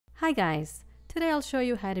Hi guys, today I'll show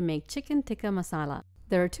you how to make chicken tikka masala.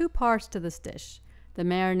 There are two parts to this dish, the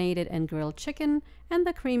marinated and grilled chicken and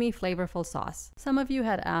the creamy flavorful sauce. Some of you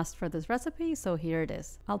had asked for this recipe, so here it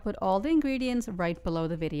is. I'll put all the ingredients right below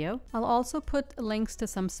the video. I'll also put links to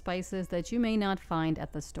some spices that you may not find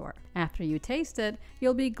at the store. After you taste it,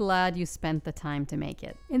 you'll be glad you spent the time to make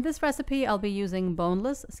it. In this recipe, I'll be using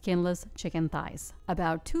boneless, skinless chicken thighs,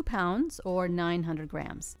 about 2 pounds or 900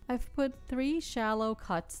 grams. I've put 3 shallow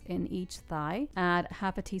cuts in each thigh. Add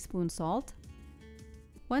half a teaspoon salt,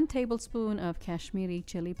 1 tablespoon of Kashmiri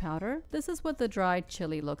chili powder. This is what the dried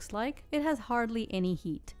chili looks like. It has hardly any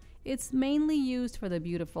heat. It's mainly used for the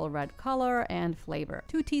beautiful red color and flavor.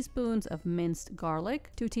 2 teaspoons of minced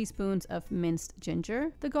garlic, 2 teaspoons of minced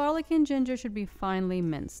ginger. The garlic and ginger should be finely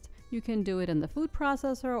minced. You can do it in the food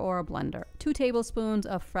processor or a blender. 2 tablespoons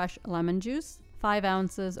of fresh lemon juice, 5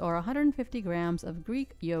 ounces or 150 grams of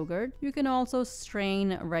Greek yogurt. You can also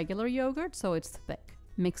strain regular yogurt so it's thick.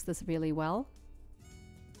 Mix this really well.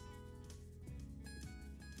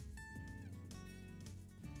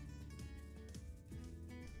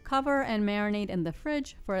 Cover and marinate in the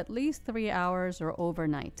fridge for at least 3 hours or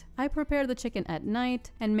overnight. I prepare the chicken at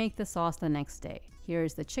night and make the sauce the next day.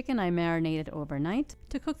 Here's the chicken I marinated overnight.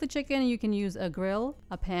 To cook the chicken, you can use a grill,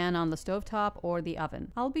 a pan on the stovetop, or the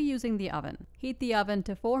oven. I'll be using the oven. Heat the oven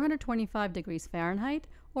to 425 degrees Fahrenheit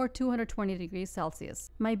or 220 degrees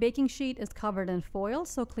Celsius. My baking sheet is covered in foil,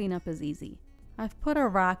 so cleanup is easy. I've put a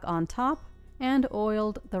rack on top and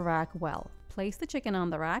oiled the rack well. Place the chicken on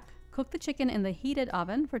the rack. Cook the chicken in the heated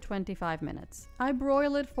oven for 25 minutes. I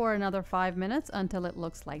broil it for another 5 minutes until it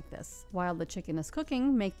looks like this. While the chicken is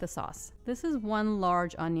cooking, make the sauce. This is 1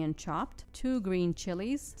 large onion chopped, 2 green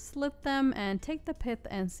chilies. Slit them and take the pith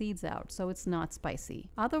and seeds out so it's not spicy.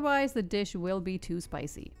 Otherwise, the dish will be too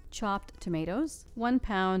spicy. Chopped tomatoes, 1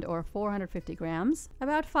 pound or 450 grams,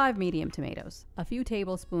 about 5 medium tomatoes. A few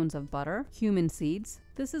tablespoons of butter, cumin seeds.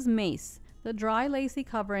 This is mace, the dry lacy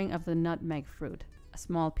covering of the nutmeg fruit. A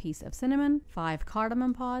small piece of cinnamon, 5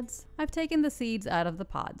 cardamom pods. I've taken the seeds out of the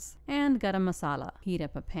pods. And garam masala. Heat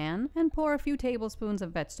up a pan and pour a few tablespoons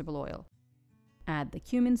of vegetable oil. Add the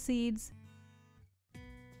cumin seeds.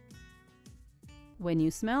 When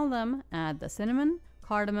you smell them, add the cinnamon,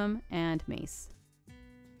 cardamom, and mace.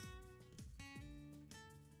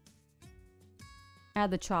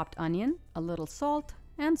 Add the chopped onion, a little salt,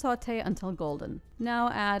 and saute until golden. Now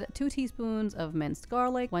add 2 teaspoons of minced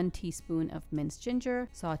garlic, 1 teaspoon of minced ginger.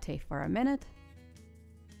 Saute for a minute.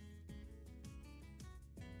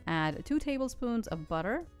 Add 2 tablespoons of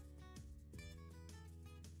butter,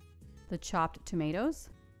 the chopped tomatoes,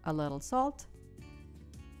 a little salt,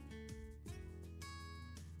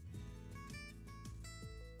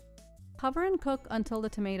 cover and cook until the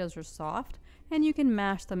tomatoes are soft and you can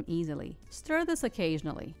mash them easily. Stir this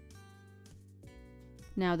occasionally.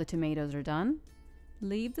 Now the tomatoes are done.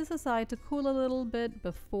 Leave this aside to cool a little bit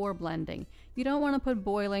before blending. You don't want to put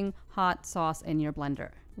boiling hot sauce in your blender.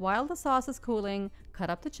 While the sauce is cooling, cut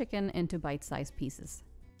up the chicken into bite-sized pieces.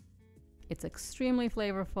 It's extremely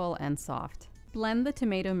flavorful and soft. Blend the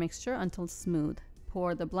tomato mixture until smooth.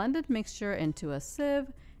 Pour the blended mixture into a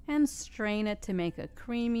sieve and strain it to make a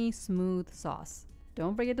creamy, smooth sauce.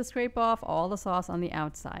 Don't forget to scrape off all the sauce on the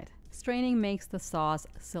outside. Straining makes the sauce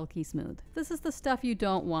silky smooth. This is the stuff you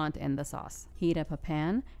don't want in the sauce. Heat up a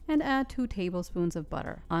pan and add 2 tablespoons of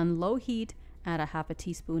butter. On low heat, add a half a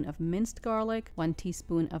teaspoon of minced garlic, 1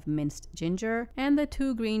 teaspoon of minced ginger, and the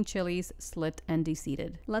 2 green chilies slit and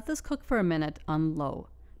deseeded. Let this cook for a minute on low.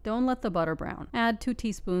 Don't let the butter brown. Add 2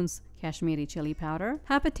 teaspoons Kashmiri chili powder,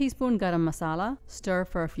 half a teaspoon garam masala. Stir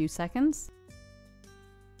for a few seconds.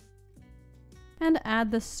 And add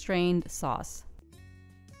the strained sauce.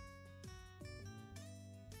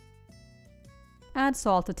 Add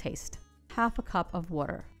salt to taste, half a cup of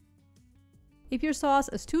water. If your sauce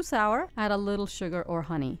is too sour, add a little sugar or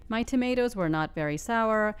honey. My tomatoes were not very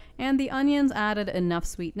sour, and the onions added enough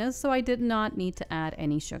sweetness, so I did not need to add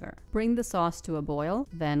any sugar. Bring the sauce to a boil,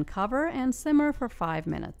 then cover and simmer for 5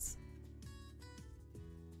 minutes.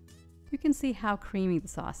 You can see how creamy the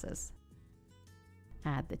sauce is.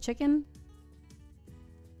 Add the chicken.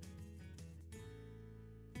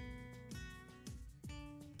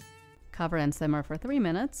 Cover and simmer for 3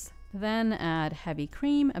 minutes. Then add heavy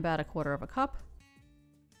cream, about 1/4 cup.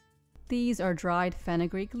 These are dried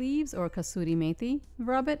fenugreek leaves or kasuri methi.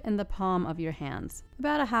 Rub it in the palm of your hands,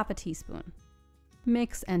 about 1/2 teaspoon.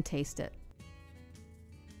 Mix and taste it.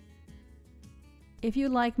 If you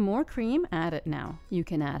like more cream, add it now. You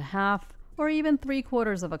can add half or even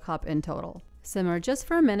 3/4 cup in total. Simmer just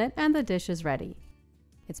for a minute and the dish is ready.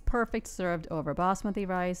 It's perfect served over basmati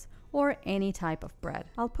rice or any type of bread.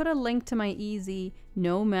 I'll put a link to my easy,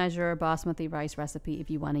 no measure basmati rice recipe if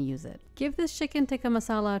you want to use it. Give this chicken tikka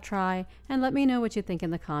masala a try and let me know what you think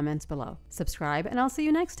in the comments below. Subscribe and I'll see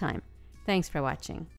you next time. Thanks for watching.